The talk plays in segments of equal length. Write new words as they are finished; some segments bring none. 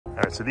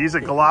All right, so these are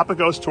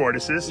Galapagos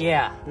tortoises.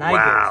 Yeah, Niger.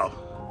 Wow.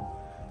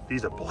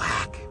 These are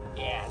black.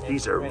 Yeah,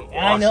 these are great. awesome.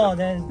 I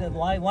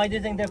know. Why do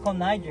you think they're called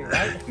Niger,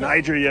 right?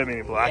 Niger, yeah, I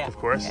mean black, yeah, of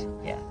course.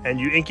 Yeah. And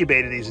you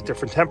incubated these at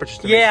different temperatures.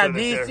 To Yeah, make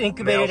sure these that they're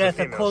incubated males at or a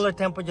females. cooler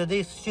temperature.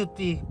 These should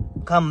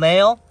become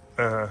male.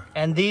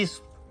 And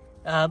these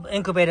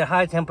incubated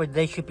high temperature,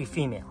 they should be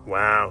female.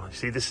 Wow.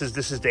 See, this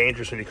is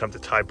dangerous when you come to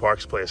Ty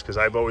Park's place, because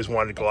I've always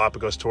wanted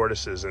Galapagos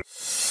tortoises. And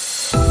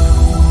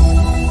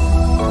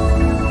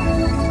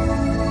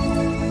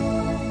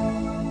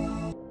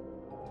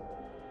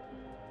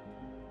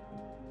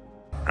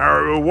all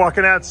right, we're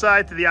walking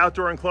outside to the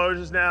outdoor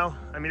enclosures now.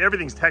 I mean,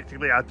 everything's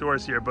technically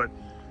outdoors here, but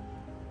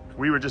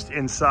we were just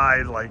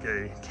inside like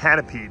a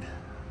canopied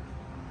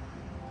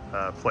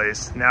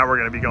place. Now we're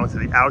going to be going to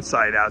the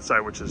outside,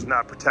 which is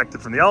not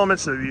protected from the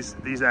elements. So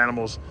these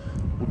animals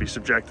will be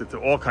subjected to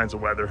all kinds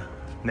of weather,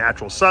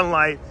 natural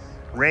sunlight,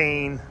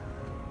 rain.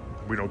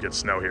 We don't get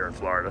snow here in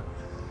Florida,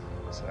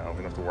 so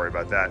we don't have to worry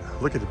about that.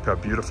 Look at how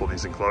beautiful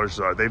these enclosures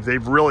are.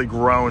 They've really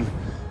grown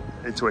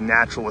into a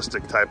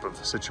naturalistic type of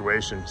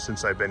situation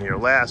since I've been here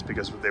last,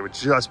 because they were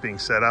just being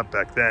set up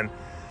back then,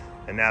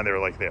 and now they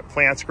have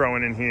plants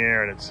growing in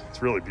here, and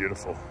it's really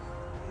beautiful.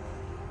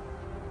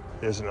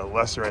 There's a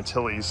Lesser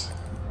Antilles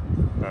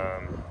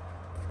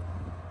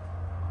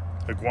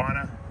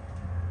iguana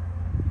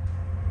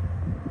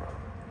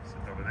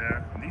sitting over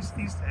there. And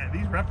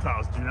these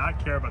reptiles do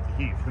not care about the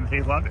heat, and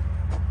they love it.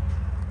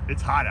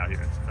 It's hot out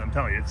here. I'm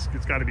telling you,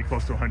 it's got to be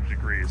close to 100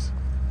 degrees,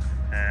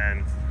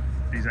 and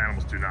these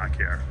animals do not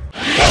care.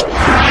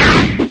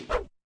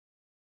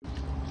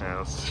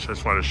 Yeah,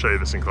 just wanted to show you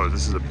this enclosure.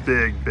 This is a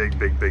big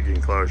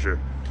enclosure.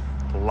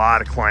 A lot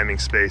of climbing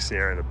space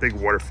here and a big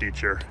water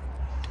feature.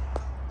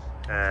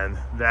 And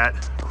that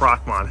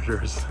croc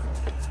monitor is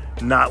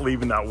not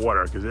leaving that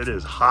water because it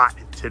is hot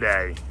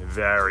today,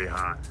 very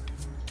hot.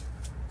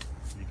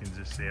 You can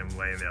just see him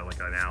laying there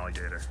like an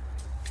alligator.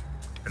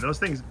 And those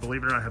things,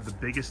 believe it or not, have the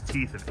biggest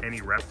teeth of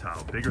any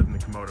reptile, bigger than the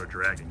Komodo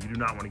dragon. You do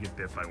not want to get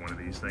bit by one of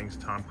these things.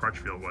 Tom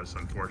Crutchfield was,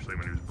 unfortunately,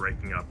 when he was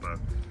breaking up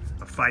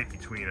a fight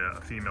between a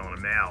female and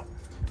a male,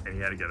 and he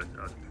had to get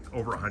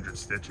over 100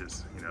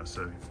 stitches, you know.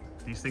 So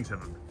these things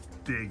have a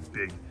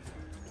big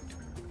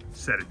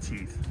set of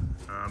teeth,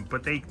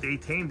 but they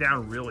tame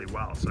down really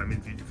well. So I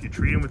mean, if you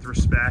treat them with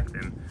respect,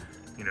 and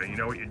you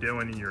know what you're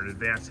doing, and you're an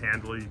advanced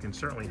handler, you can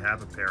certainly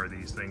have a pair of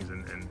these things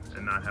and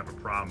not have a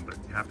problem. But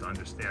you have to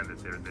understand that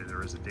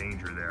there is a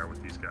danger there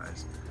with these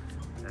guys.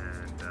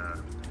 And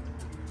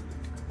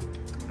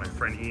my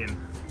friend Ian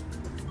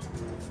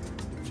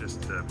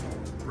just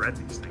bred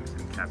these things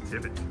in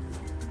captivity.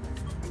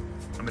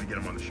 I'm going to get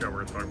him on the show.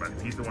 We're going to talk about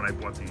it. He's the one I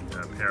bought the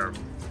pair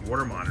of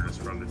water monitors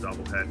from, the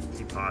double head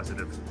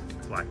T-positive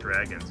black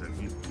dragons, and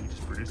he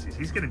just produced these.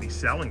 He's going to be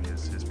selling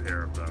his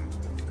pair of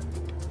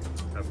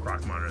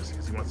croc monitors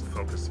because he wants to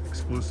focus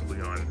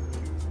exclusively on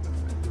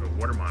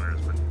water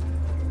monitors. But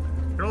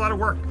they're a lot of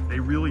work. They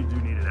really do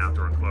need an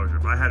outdoor enclosure.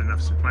 If I had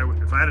enough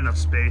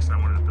space and I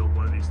wanted to build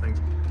one of these things,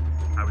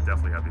 I would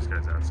definitely have these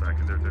guys outside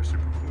because they're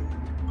super cool.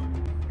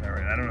 All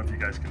right, I don't know if you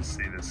guys can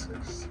see this.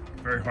 It's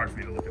very hard for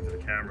me to look into the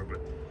camera,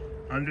 but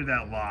under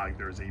that log,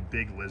 there's a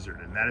big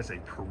lizard, and that is a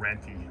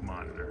Perentie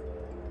monitor.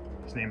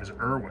 His name is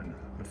Irwin.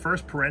 The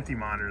first Perentie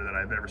monitor that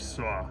I've ever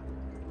saw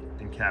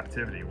in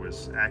captivity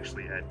was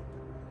actually at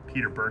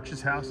Peter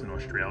Birch's house in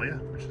Australia,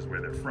 which is where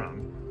they're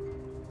from.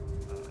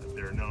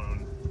 They're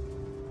known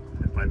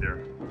by their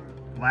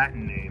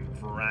Latin name,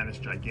 Varanus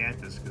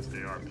gigantus, because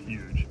they are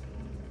huge.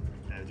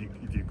 And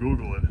if you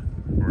Google it,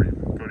 or you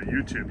go to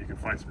YouTube, you can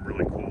find some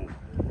really cool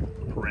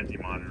Perentie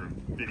monitor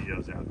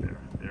videos out there.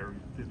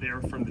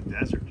 They're from the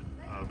desert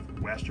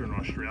of Western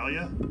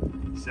Australia,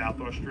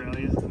 South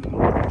Australia, and the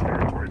Northern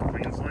Territory of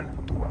Queensland.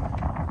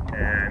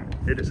 And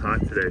it is hot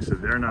today, so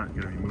they're not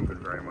going to be moving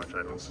very much,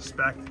 I don't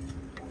suspect.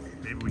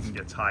 Maybe we can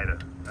get Ty to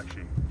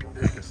actually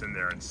take us in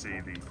there and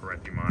see the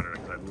Perentie monitor,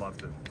 because I'd love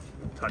to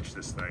touch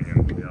this thing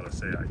and be able to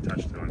say I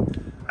touched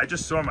one. I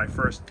just saw my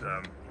first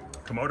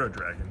Komodo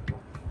dragon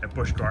at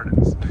Busch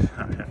Gardens.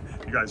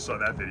 You guys saw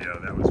that video.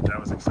 That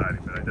was exciting,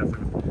 but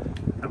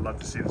I'd love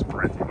to see this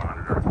Perentie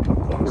monitor up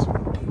close.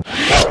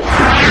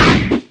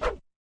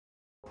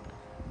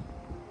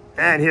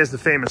 And here's the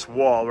famous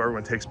wall where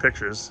everyone takes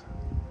pictures.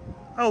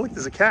 Oh, look,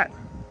 there's a cat.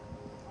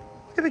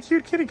 Look at the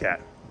cute kitty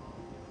cat.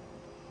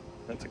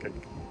 That's a good.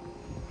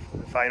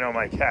 If I know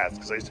my cats,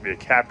 because I used to be a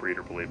cat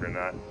breeder, believe it or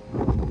not.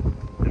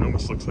 It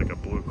almost looks like a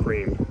blue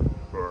cream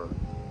or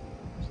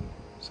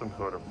some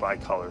sort of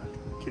bicolor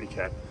kitty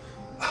cat.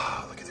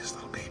 Oh, look at this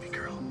little baby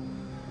girl.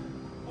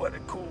 What a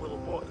cool little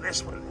boy.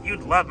 This one,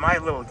 you'd love my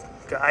little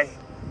guy,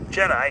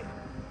 Jedi. I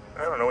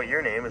don't know what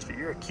your name is, but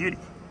you're a cutie.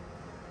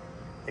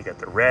 They got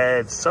the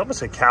red, it's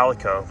almost a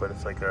calico, but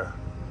it's like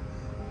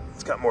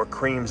it's got more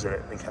creams in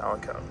it than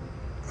calico.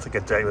 It's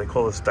like they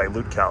call this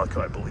dilute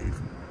calico, I believe.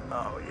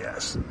 Oh,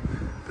 yes.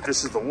 But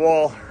this is the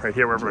wall right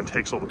here where everyone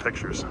takes all the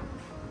pictures.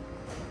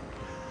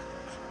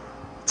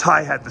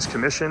 Ty had this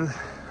commission.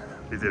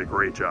 They did a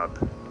great job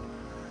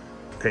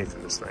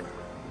painting this thing.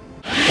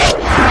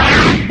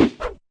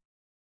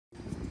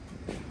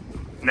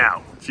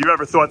 Now, if you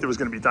ever thought there was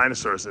going to be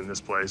dinosaurs in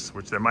this place,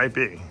 which there might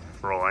be,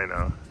 for all I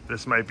know,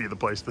 this might be the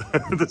place to,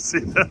 to see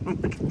them.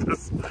 Look at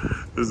this.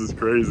 This is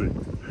crazy.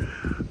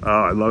 Oh,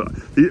 I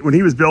love it. When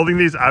he was building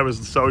these, I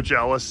was so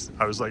jealous.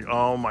 I was like,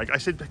 oh my, I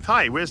said,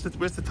 Ty, where's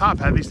the top?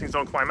 How these things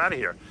don't climb out of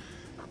here?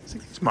 I was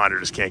like, these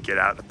monitors can't get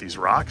out of these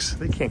rocks.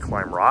 They can't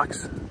climb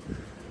rocks.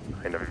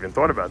 I never even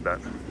thought about that.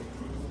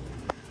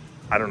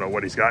 I don't know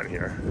what he's got in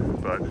here,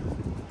 but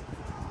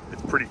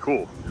it's pretty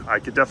cool. I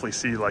could definitely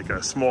see like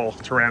a small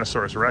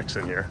Tyrannosaurus Rex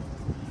in here.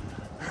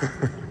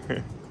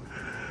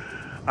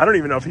 I don't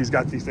even know if he's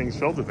got these things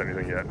filled with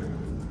anything yet.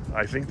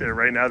 I think that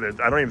right now,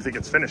 I don't even think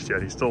it's finished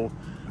yet. He's still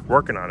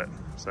working on it.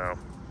 So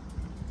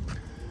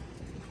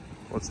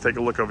let's take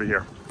a look over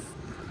here.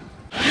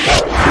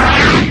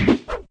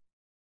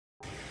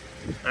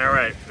 All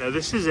right, now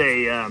this is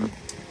a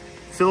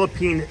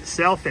Philippine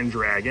sailfin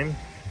dragon,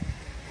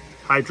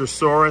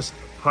 Hydrosaurus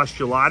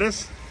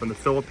postulatus from the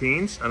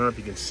Philippines. I don't know if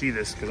you can see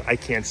this because I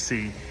can't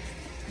see.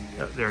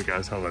 Oh, there it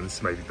goes. Hold on,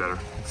 this might be better.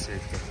 Let's see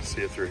if you can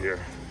see it through here.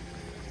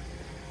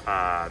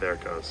 Ah, there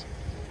it goes.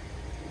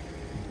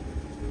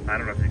 I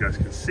don't know if you guys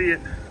can see it,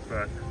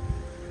 but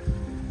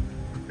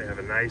they have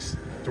a nice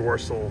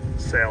dorsal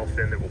sail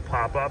fin that will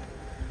pop up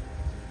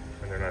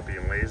when they're not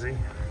being lazy.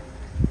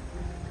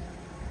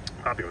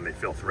 Probably when they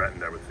feel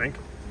threatened, I would think.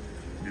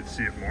 You'd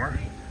see it more.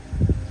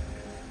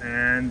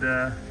 And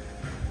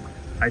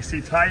I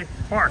see Ty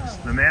Parks,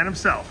 the man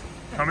himself,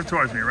 coming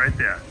towards me right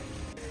there.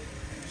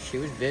 She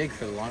was big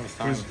for the longest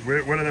time.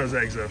 What are those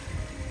eggs of?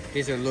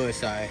 These are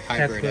Lewisii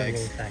hybrid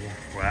eggs.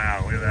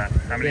 Wow, look at that.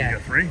 How many you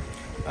got? 3?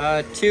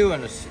 2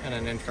 and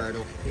an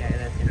infertile. Yeah,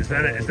 that's Is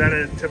that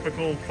a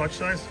typical clutch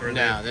size? Or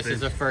no, this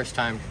is a first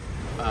time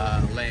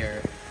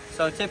layer.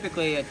 So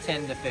typically a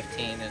 10 to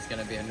 15 is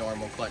going to be a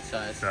normal clutch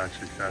size.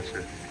 Gotcha,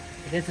 gotcha.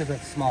 This is a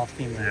small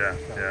female. Yeah,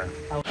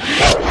 so.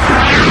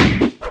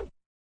 yeah.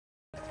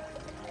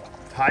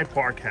 Ty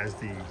Park has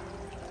the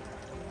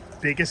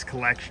biggest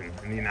collection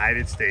in the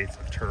United States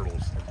of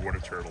turtles, of water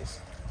turtles.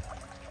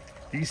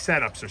 These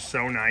setups are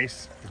so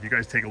nice. If you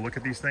guys take a look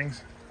at these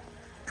things,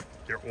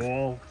 they're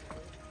all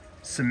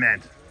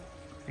cement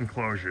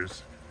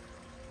enclosures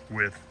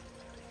with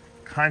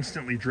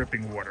constantly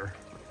dripping water,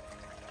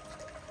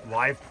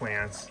 live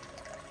plants.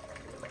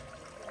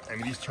 I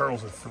mean, these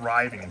turtles are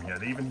thriving in here.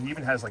 He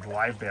even has like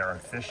live bear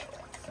fish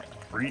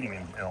breeding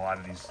in a lot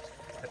of these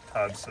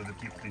tubs so that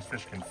these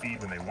fish can feed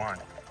when they want.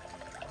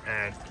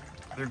 And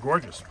they're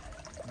gorgeous.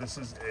 This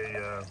is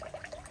a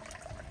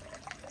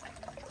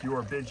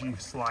pure Bidgie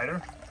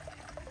slider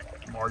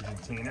from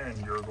Argentina and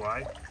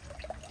Uruguay.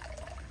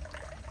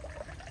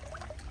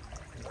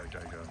 Where'd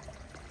that guy go?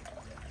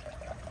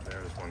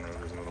 There's one.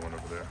 There's another one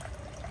over there.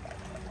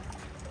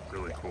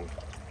 Really cool.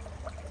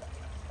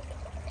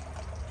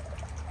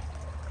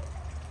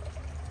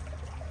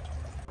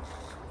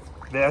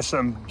 There's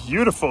some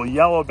beautiful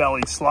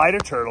yellow-bellied slider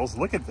turtles.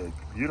 Look at the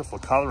beautiful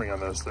coloring on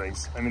those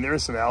things. I mean, there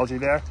is some algae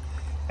there.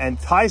 And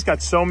Ty's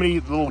got so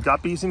many little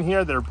guppies in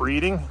here that are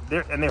breeding.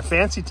 They're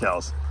fancy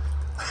tails.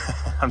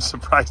 I'm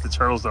surprised the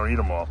turtles don't eat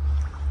them all.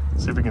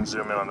 Let's see if we can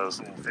zoom in on those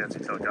little fancy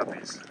tail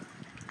guppies.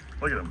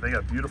 Look at them. They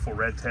got beautiful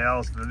red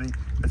tails.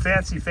 The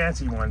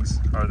fancy ones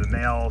are the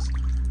males.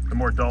 The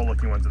more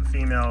dull-looking ones are the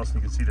females.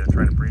 You can see they're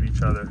trying to breed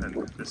each other.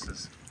 And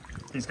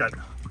he's got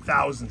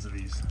thousands of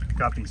these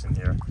guppies in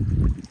here.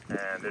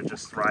 And they're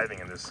just thriving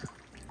in this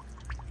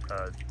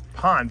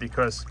pond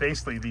because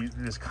basically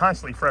there's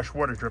constantly fresh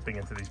water dripping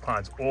into these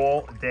ponds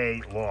all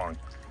day long.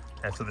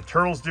 And so the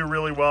turtles do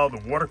really well.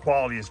 The water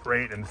quality is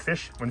great. And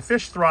when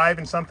fish thrive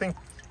in something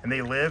and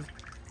they live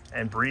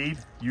and breed,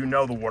 you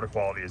know the water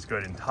quality is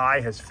good. And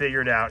Ty has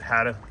figured out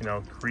how to,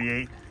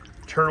 create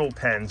turtle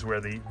pens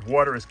where the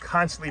water is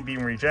constantly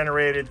being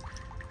regenerated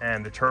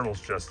and the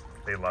turtles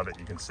they love it.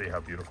 You can see how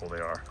beautiful they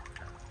are.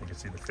 You can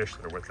see the fish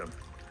that are with them.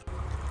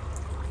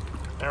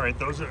 All right,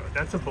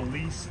 that's a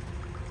Belize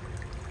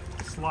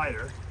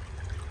slider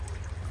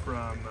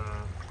from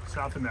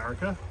South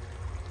America.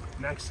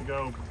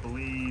 Mexico,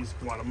 Belize,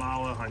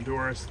 Guatemala,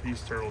 Honduras.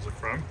 These turtles are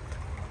from.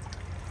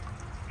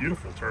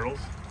 Beautiful turtles.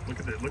 Look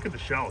at the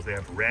shells. They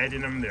have red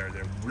in them. They're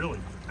really.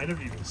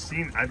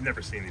 I've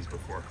never seen these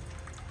before.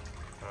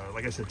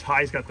 Like I said,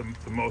 Ty's got the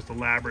most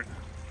elaborate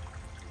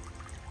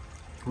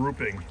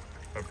grouping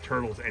of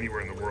turtles anywhere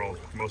in the world,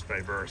 most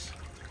diverse.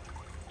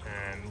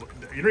 And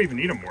you don't even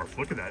need a morph.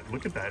 Look at that.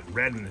 Look at that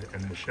red in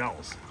the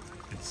shells.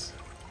 It's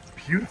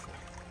beautiful.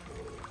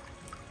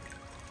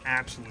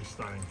 Absolutely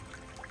stunning.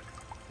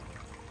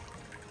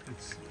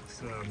 It's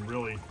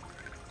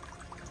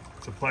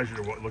a pleasure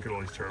to look at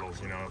all these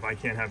turtles. If I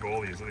can't have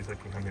all these, at least I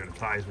can come here to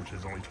Ty's, which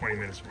is only 20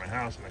 minutes from my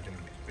house, and I can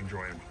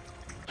enjoy them.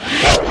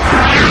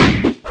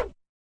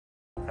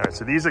 All right,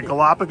 so these are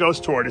Galapagos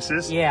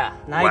tortoises. Yeah,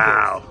 Niger.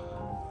 Wow.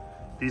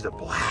 These are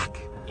black.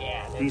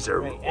 Yeah, these are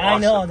great. awesome. I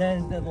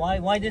know.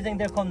 Why do you think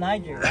they're called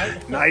Niger,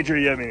 right? Niger,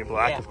 yeah, I mean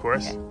black, of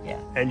course. Yeah.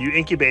 And you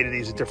incubated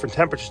these at different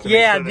temperatures to make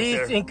sure that these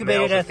they're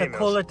incubated males at or a females.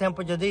 cooler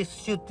temperature. These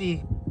should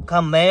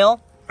become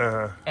male.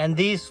 And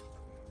these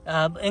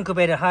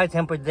incubated high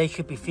temperature, they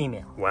should be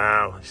female.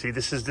 Wow. See,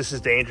 this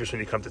is dangerous when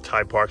you come to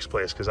Ty Park's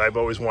place, because I've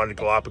always wanted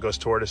Galapagos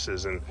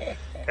tortoises, and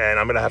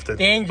I'm gonna have to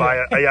buy.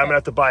 I'm gonna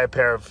have to buy a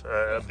pair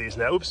of these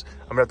now. Oops.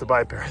 I'm gonna have to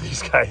buy a pair of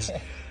these guys.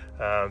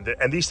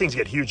 And these things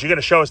get huge. You're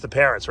gonna show us the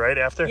parents, right?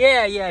 After?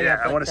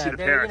 Yeah. I want to see the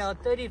parents.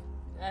 You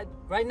know,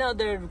 right now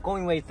they're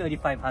going away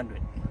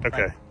 3,500.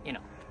 Okay. But, you know.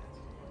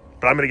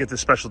 But I'm going to get the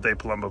special day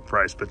Palumbo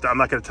price, but I'm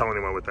not going to tell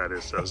anyone what that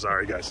is, so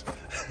sorry, guys.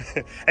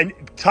 And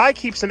Ty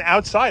keeps them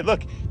outside.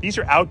 Look, these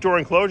are outdoor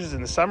enclosures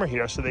in the summer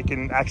here, so they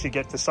can actually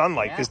get the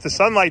sunlight, because the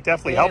sunlight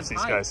definitely helps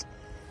these guys.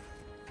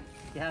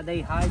 Yeah,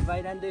 they hide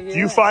right under here. Do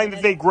you find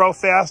that they grow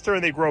faster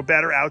and they grow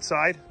better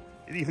outside,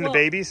 even the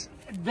babies?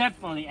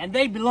 Definitely, and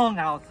they belong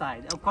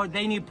outside. Of course,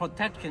 they need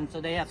protection, so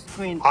they have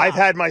screens. I've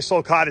had my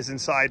sulcatas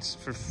inside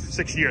for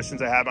 6 years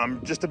since I have them.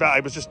 I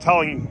was just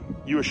telling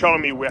you, were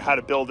showing me how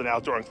to build an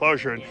outdoor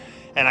enclosure,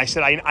 and I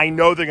said, I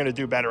know they're going to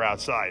do better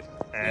outside.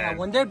 And yeah,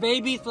 when they're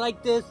babies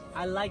like this,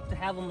 I like to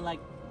have them like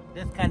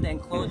this kind of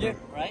enclosure,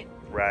 right?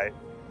 Right.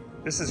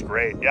 This is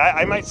great. Yeah,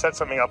 I might set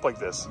something up like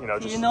this. You know,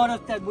 just. You notice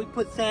that we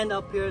put sand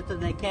up here so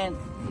they can't.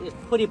 It's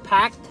pretty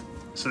packed.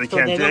 So they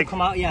can't dig. Don't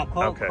come out. Yeah,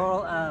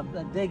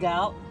 dig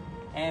out.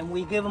 And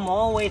we give them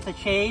always a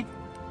shade.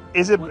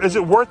 Is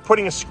it worth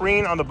putting a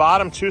screen on the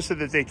bottom too, so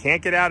that they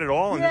can't get out at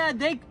all?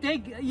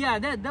 Yeah,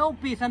 that'll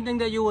be something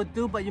that you would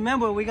do. But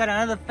remember, we got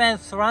another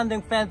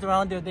surrounding fence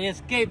around there. They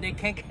escape, they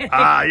can't get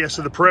out. Yeah.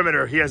 So the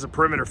perimeter, he has a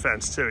perimeter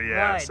fence too.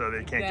 Yeah, right, so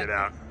they can't get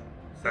out.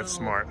 That's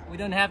smart. We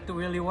don't have to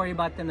really worry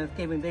about them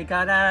escaping. They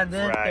got out of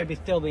this, they'll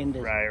still be in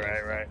this.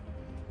 Right.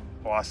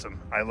 Awesome.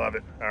 I love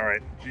it. All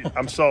right,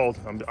 I'm sold.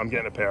 I'm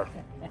getting a pair.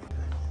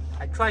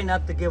 I try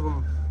not to give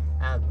them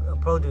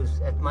produce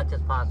as much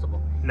as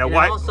possible. Now,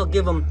 I also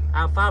give them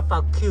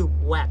alfalfa cube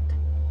wet.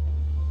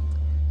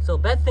 So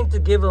best thing to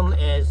give them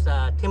is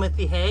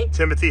Timothy hay.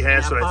 Timothy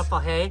hay. So alfalfa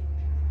hay.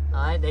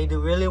 All right, they do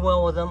really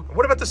well with them.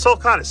 What about the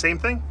sulcata? Same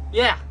thing?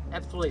 Yeah,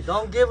 absolutely.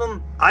 Don't give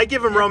them. I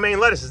give them romaine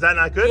lettuce. Is that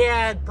not good?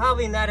 Yeah,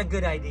 probably not a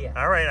good idea.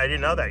 All right, I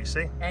didn't know that. You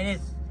see. And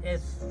it's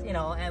you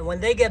know, and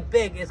when they get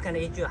big, it's gonna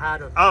eat you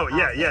harder. Oh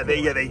yeah. They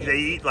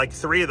eat like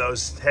 3 of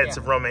those heads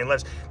of romaine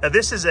lettuce. Now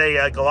this is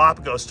a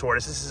Galapagos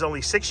tortoise. This is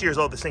only 6 years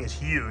old. This thing is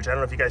huge. I don't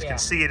know if you guys can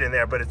see it in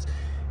there, but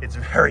it's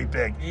very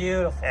big.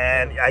 Beautiful.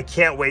 And I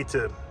can't wait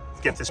to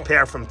get this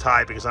pair from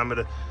Ty, because I'm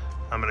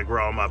gonna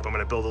grow them up. I'm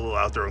gonna build a little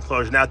outdoor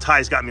enclosure. Now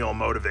Ty's got me all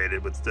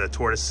motivated with the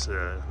tortoise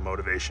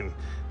motivation,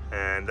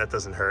 and that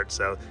doesn't hurt.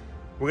 So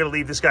we're gonna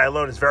leave this guy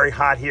alone. It's very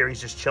hot here.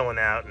 He's just chilling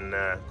out and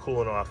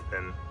cooling off,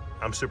 and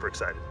I'm super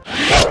excited.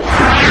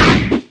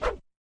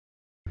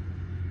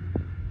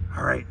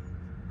 All right,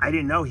 I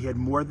didn't know he had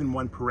more than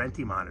one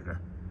Perentie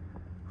monitor.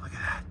 Look at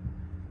that.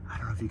 I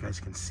don't know if you guys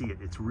can see it.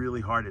 It's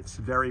really hard. It's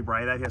very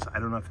bright out here, so I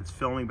don't know if it's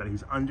filming, but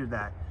he's under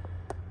that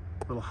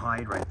little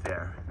hide right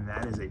there, and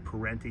that is a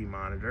Perentie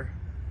monitor.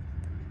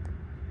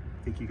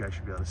 I think you guys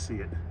should be able to see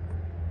it,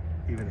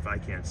 even if I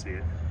can't see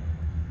it.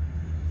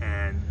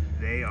 And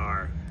they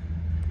are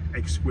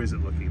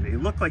exquisite looking. They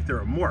look like they're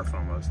a morph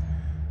almost.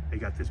 They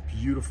got this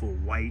beautiful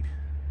white.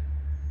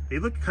 They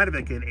look kind of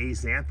like an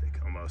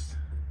axanthic almost,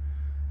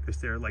 because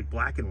they're like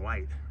black and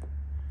white.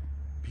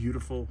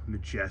 Beautiful,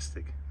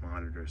 majestic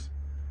monitors.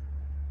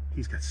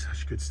 He's got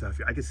such good stuff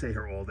here. I could stay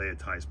here all day at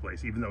Ty's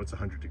place, even though it's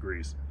 100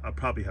 degrees. I'll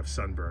probably have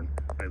sunburn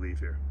when I leave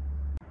here.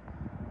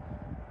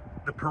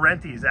 The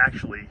Perentie is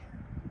actually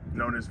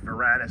known as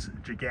Varanus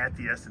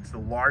giganteus. It's the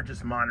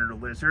largest monitor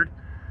lizard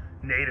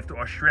native to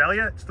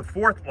Australia. It's the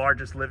 4th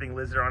largest living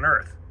lizard on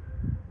Earth.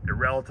 They're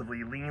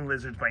relatively lean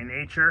lizards by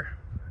nature,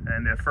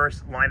 and their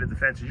first line of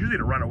defense is usually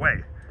to run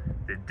away.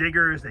 They're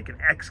diggers. They can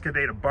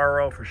excavate a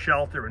burrow for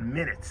shelter in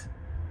minutes.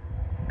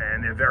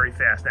 And they're very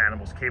fast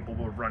animals,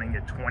 capable of running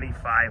at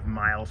 25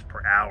 miles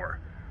per hour.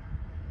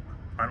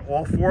 On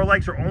all 4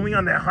 legs, or only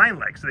on their hind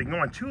legs. So they can go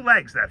on 2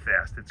 legs that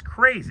fast. It's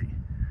crazy.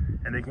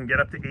 And they can get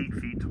up to 8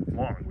 feet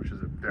long, which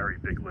is a very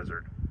big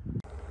lizard.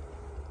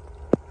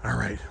 All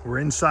right, we're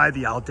inside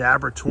the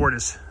Aldabra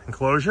tortoise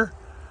enclosure,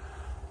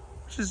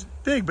 which is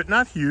big, but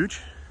not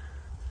huge.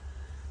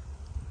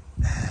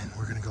 And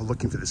we're gonna go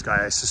looking for this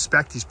guy. I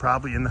suspect he's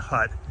probably in the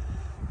hut,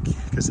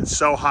 because it's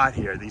so hot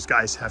here. These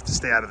guys have to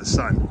stay out of the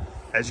sun.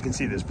 As you can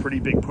see, there's pretty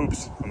big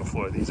poops on the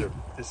floor. This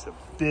is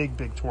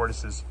big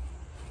tortoises.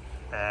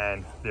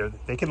 And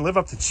they can live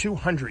up to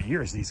 200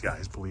 years, these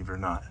guys, believe it or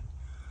not.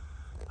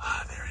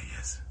 Ah, there he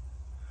is.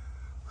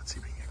 Let's see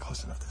if we can get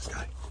close enough to this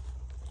guy.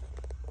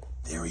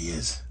 There he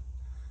is.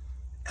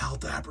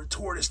 Aldabra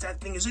tortoise. That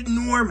thing is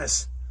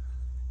enormous.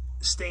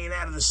 Staying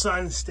out of the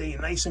sun,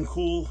 staying nice and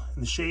cool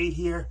in the shade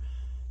here.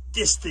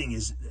 This thing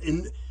is...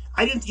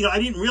 I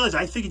didn't realize.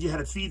 I figured you had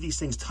to feed these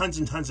things tons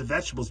and tons of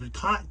vegetables, but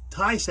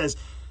Ty says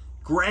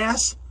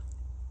grass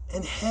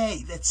and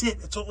hay. That's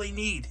it. That's all they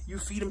need. You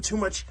feed them too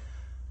much,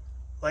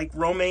 like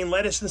romaine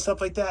lettuce and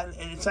stuff like that,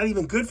 and it's not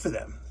even good for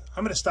them.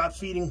 I'm going to stop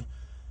feeding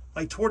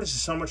my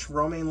tortoises so much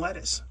romaine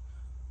lettuce.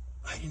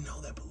 I didn't know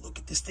that, but look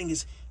at this thing.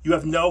 You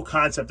have no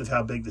concept of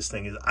how big this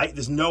thing is.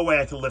 There's no way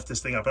I can lift this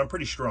thing up. I'm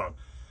pretty strong.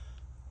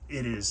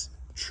 It is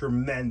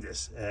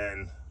tremendous,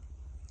 and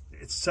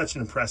it's such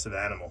an impressive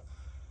animal.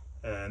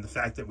 And the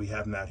fact that we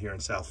have them out here in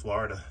South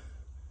Florida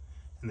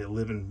and they're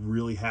living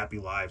really happy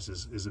lives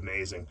is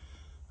amazing.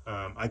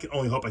 I can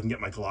only hope I can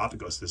get my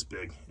Galapagos this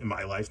big in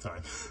my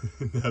lifetime.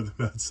 Have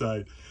them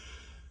outside.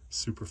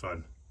 Super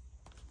fun.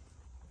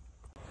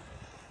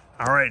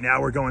 All right,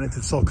 now we're going into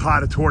the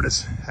sulcata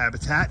tortoise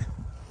habitat.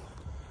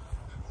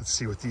 Let's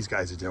see what these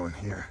guys are doing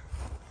here.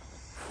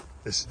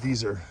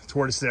 These are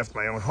tortoises after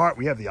my own heart.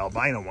 We have the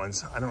albino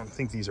ones. I don't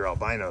think these are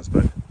albinos,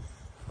 but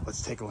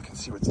let's take a look and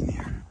see what's in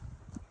here.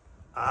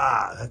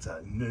 Ah, that's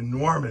an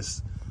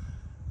enormous,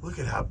 look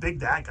at how big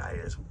that guy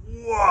is.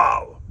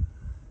 Whoa,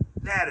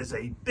 that is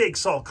a big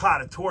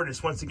sulcata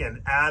tortoise. Once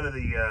again, out of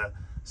the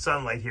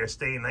sunlight here,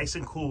 staying nice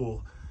and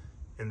cool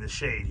in the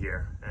shade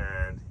here.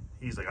 And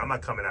he's like, I'm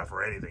not coming out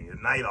for anything.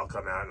 At night I'll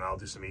come out and I'll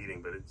do some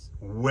eating, but it's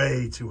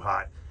way too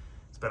hot.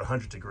 It's about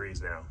 100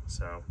 degrees now,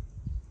 so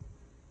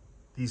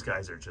these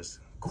guys are just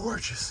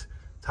gorgeous.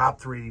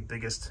 Top 3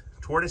 biggest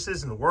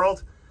tortoises in the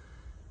world,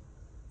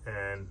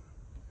 and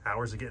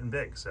ours are getting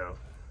big, so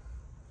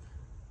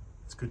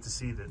it's good to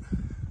see that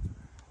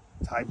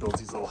Ty builds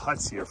these little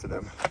huts here for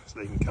them so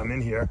they can come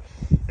in here.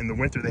 In the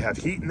winter they have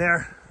heat in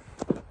there.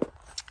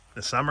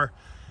 The summer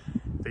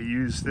they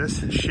use this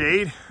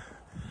shade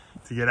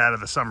to get out of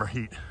the summer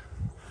heat.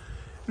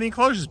 And the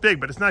enclosure's big,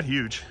 but it's not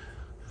huge.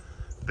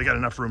 They got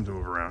enough room to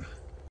move around.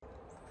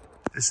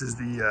 This is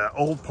the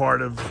old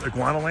part of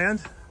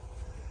Iguanaland,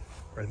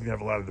 where I think they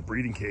have a lot of the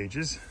breeding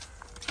cages.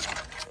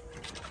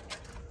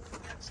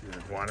 See an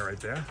iguana right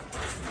there.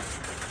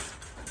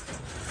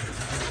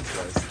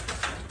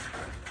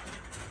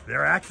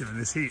 They're active in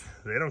this heat.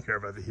 They don't care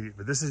about the heat,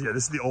 but this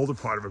is the older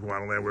part of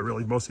Iguanaland where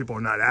really most people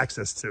are not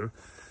access to.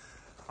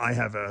 I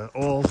have an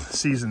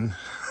all-season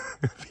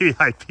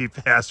VIP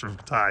pass from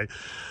Ty.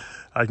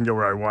 I can go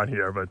where I want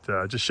here,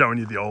 but just showing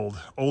you the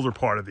older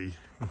part of the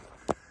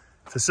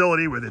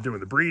facility where they're doing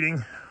the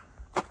breeding.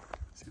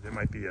 See, there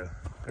might be a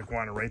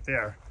iguana right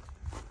there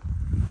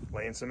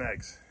laying some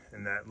eggs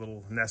in that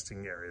little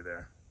nesting area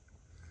there.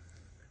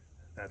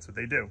 That's what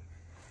they do.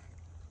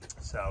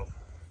 So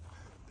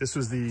this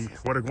was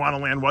what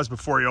Iguanaland was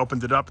before he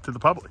opened it up to the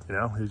public. You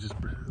know, there's just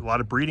a lot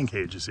of breeding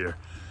cages here,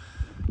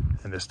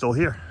 and they're still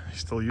here. He's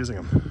still using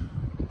them.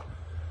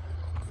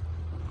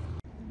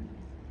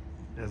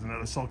 There's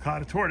another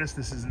sulcata tortoise.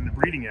 This is in the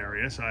breeding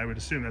area, so I would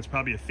assume that's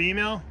probably a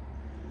female.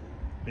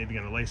 Maybe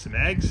gonna lay some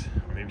eggs,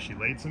 or maybe she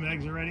laid some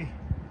eggs already.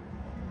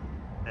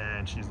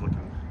 And she's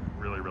looking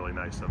really, really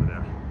nice over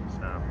there.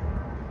 So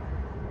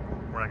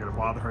we're not gonna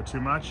bother her too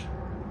much.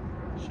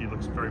 She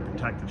looks very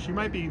protective. She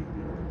might be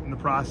in the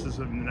process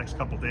of, in the next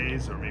couple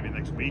days, or maybe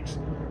next weeks,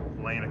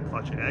 laying a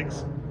clutch of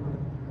eggs.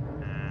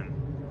 And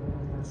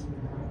it's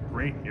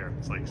great here.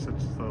 It's like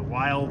such the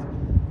wild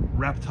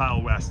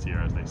reptile west here,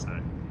 as they say.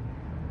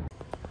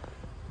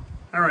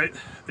 All right,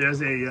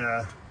 there's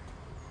a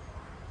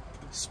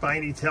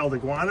spiny-tailed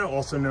iguana,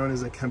 also known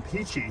as a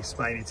Campeche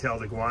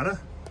spiny-tailed iguana.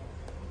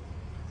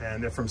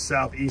 And they're from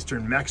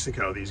southeastern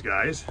Mexico, these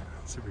guys.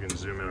 Let's see if we can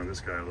zoom in on this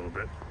guy a little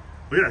bit.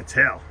 Look at that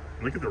tail.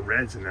 Look at the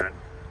reds in that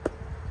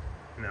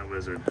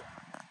lizard.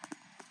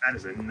 That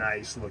is a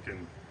nice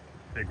looking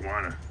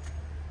iguana.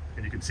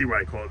 And you can see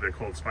why they're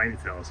called spiny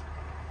tails.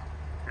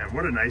 And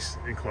what a nice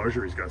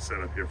enclosure he's got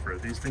set up here for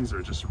it. These things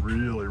are just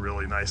really,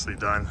 really nicely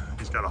done.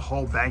 He's got a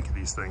whole bank of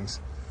these things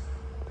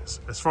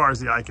as far as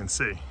the eye can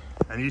see.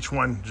 And each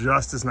one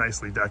just as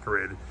nicely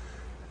decorated,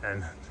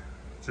 and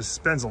just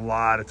spends a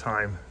lot of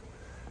time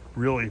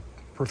really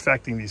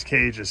perfecting these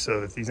cages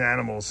so that these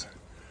animals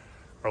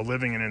are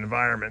living in an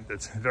environment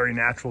that's very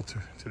natural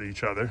to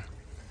each other.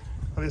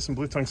 Oh, there's some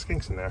blue-tongued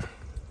skinks in there.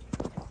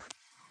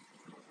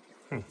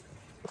 I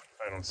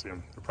don't see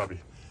them. They're probably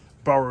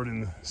burrowed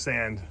in the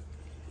sand.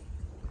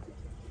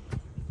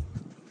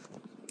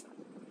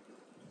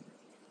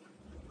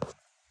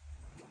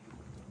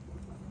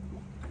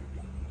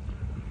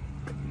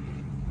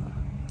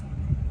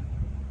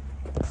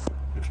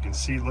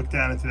 See, look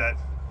down into that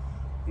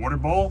water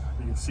bowl.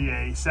 You can see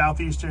a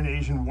Southeastern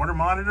Asian water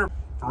monitor,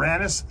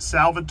 Varanus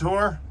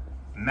salvator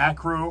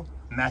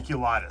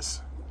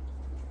macromaculatus.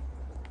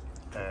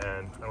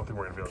 And I don't think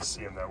we're going to be able to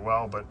see him that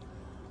well, but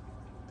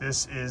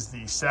this is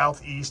the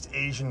Southeast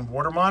Asian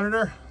water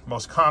monitor,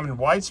 most common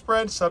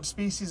widespread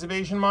subspecies of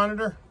Asian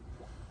monitor,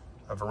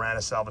 a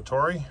Varanus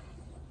salvatori.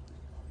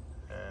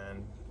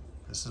 And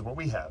this is what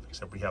we have,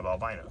 except we have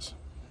albinos.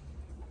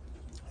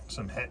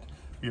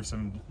 We have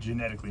some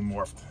genetically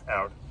morphed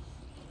out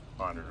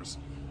monitors.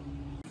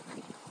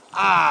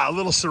 A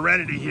little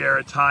serenity here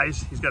at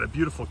Ty's. He's got a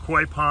beautiful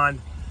koi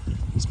pond.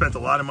 He spent a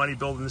lot of money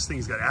building this thing.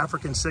 He's got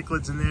African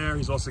cichlids in there.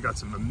 He's also got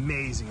some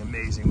amazing,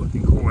 amazing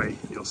looking koi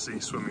you'll see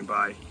swimming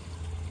by.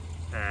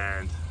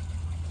 And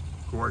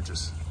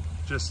gorgeous.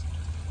 Just,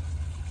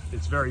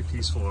 it's very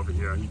peaceful over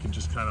here. You can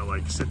just kind of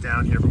like sit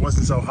down here. If it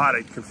wasn't so hot,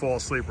 I could fall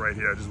asleep right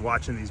here just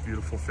watching these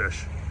beautiful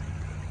fish.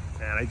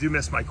 And I do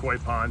miss my koi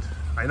pond.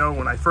 I know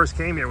when I first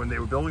came here, when they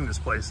were building this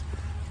place,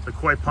 the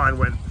koi pond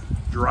went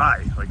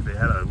dry. Like they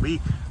had a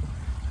leak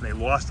and they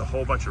lost a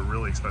whole bunch of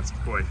really expensive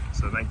koi.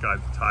 So thank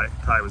God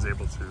Ty was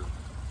able to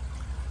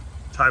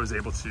Ty was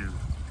able to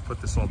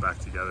put this all back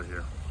together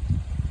here.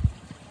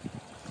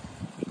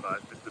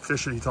 But the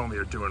fish that he told me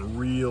are doing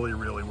really,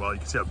 really well. You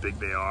can see how big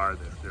they are.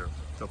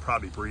 They'll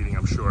probably breeding,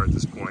 I'm sure, at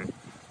this point.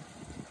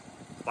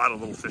 A lot of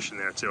little fish in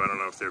there too. I don't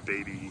know if they're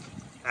baby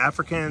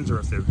Africans or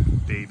if they're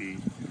baby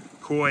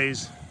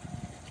kois.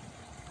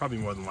 Probably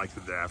more than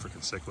likely they're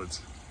African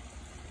cichlids.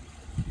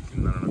 I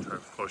don't know how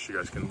close you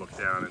guys can look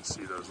down and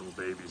see those little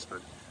babies,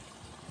 but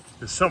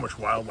there's so much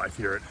wildlife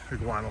here at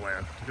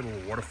Iguanaland. Look at a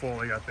little waterfall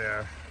they got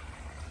there,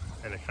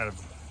 and it kind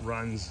of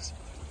runs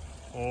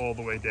all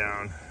the way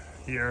down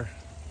here.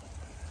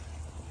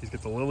 He's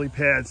got the lily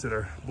pads that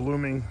are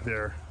blooming.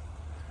 They're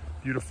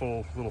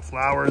beautiful little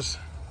flowers.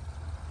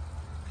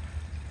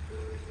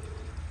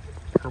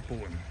 Purple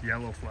and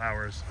yellow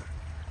flowers.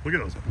 Look at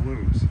those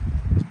blues.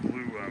 Those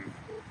blue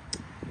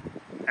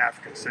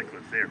African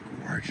cichlids. They're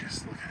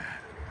gorgeous. Look at that.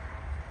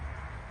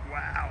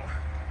 Wow.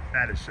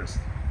 That is just,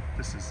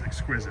 this is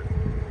exquisite.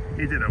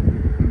 He did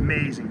an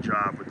amazing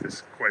job with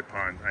this koi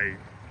pond.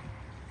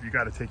 You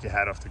got to take your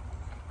hat off to,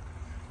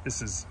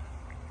 it's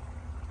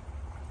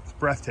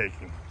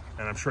breathtaking.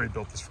 And I'm sure he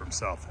built this for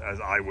himself, as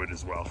I would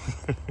as well.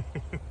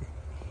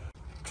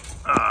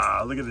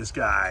 Look at this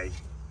guy.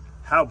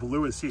 How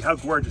blue is he? How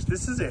gorgeous.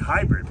 This is a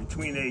hybrid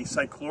between a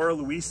Cyclora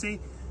lewisi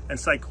and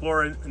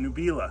Cyclora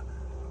nubila.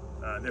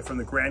 They're from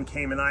the Grand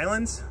Cayman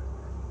Islands.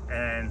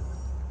 And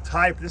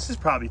Ty, this is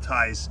probably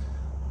Ty's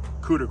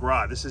coup de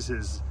grace. This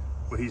is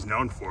what he's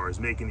known for, is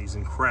making these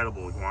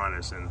incredible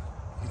iguanas. And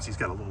he's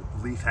got a little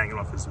leaf hanging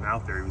off his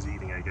mouth there he was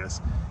eating, I guess.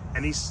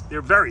 And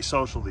they're very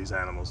social, these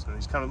animals. And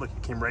he's kind of, look, he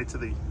came right to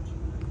the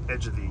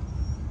edge of the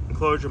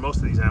enclosure. Most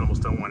of these animals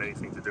don't want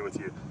anything to do with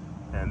you.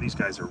 And these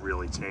guys are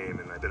really tame.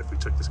 And I bet if we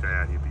took this guy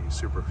out, he'd be a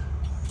super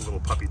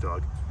little puppy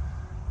dog.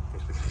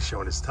 He's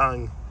showing his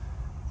tongue.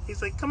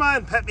 He's like, come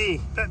on, pet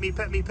me, pet me,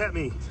 pet me, pet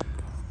me.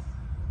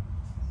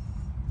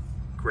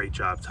 Great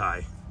job,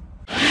 Ty.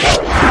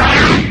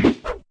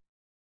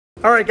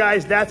 All right,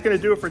 guys, that's going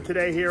to do it for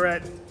today here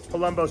at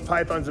Palumbo's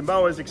Pythons and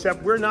Boas,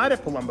 except we're not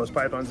at Palumbo's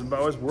Pythons and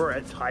Boas. We're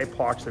at Ty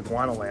Park's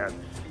Iguanaland.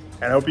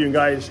 And I hope you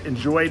guys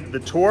enjoyed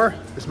the tour.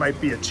 This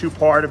might be a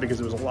two-parter because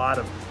there was a lot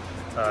of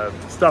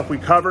stuff we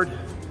covered,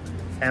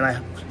 and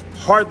I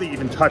hardly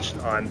even touched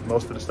on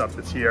most of the stuff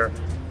that's here.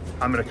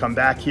 I'm going to come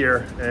back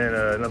here in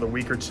another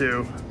week or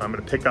two. I'm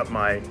going to pick up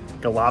my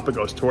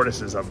Galapagos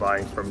tortoises I'm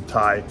buying from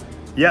Ty.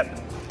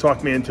 Yep,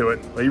 talked me into it.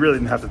 Well, you really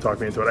didn't have to talk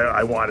me into it.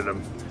 I wanted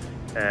them.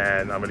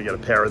 And I'm going to get a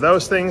pair of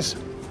those things.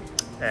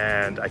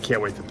 And I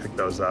can't wait to pick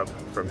those up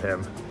from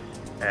him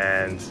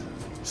and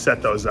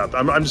set those up.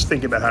 I'm just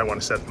thinking about how I want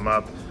to set them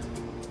up.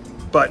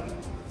 But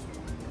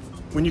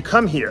when you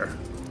come here,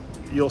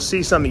 you'll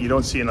see something you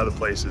don't see in other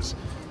places.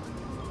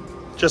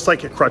 Just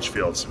like at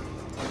Crutchfield's,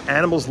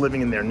 animals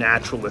living in their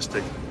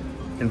naturalistic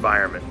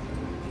environment.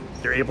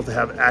 They're able to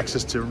have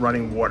access to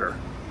running water,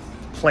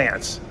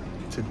 plants,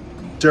 to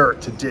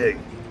dirt to dig,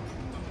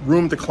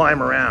 room to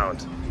climb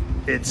around.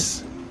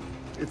 It's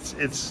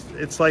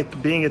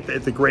like being at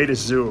the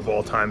greatest zoo of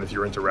all time if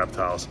you're into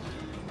reptiles.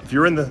 If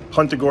you're in the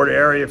Punta Gorda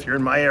area, if you're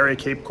in my area,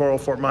 Cape Coral,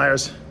 Fort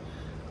Myers,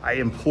 I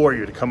implore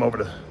you to come over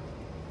to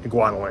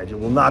Iguanaland. You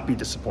will not be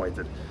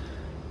disappointed.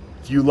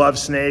 If you love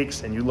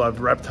snakes and you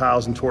love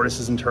reptiles and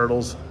tortoises and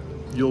turtles,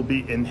 you'll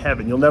be in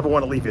heaven. You'll never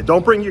want to leave here.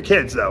 Don't bring your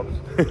kids though,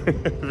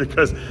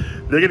 because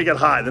they're gonna get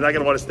hot. They're not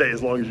gonna want to stay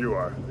as long as you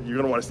are. You're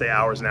gonna want to stay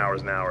hours and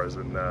hours and hours.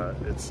 And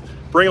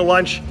bring a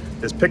lunch.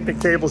 There's picnic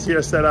tables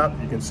here set up.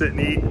 You can sit and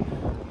eat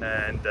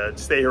and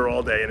stay here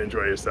all day and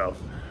enjoy yourself.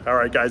 All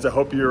right, guys, I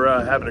hope you're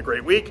having a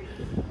great week.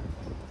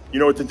 You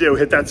know what to do.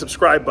 Hit that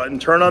subscribe button,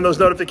 turn on those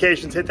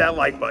notifications, hit that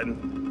like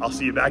button. I'll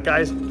see you back,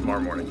 guys,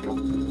 tomorrow morning.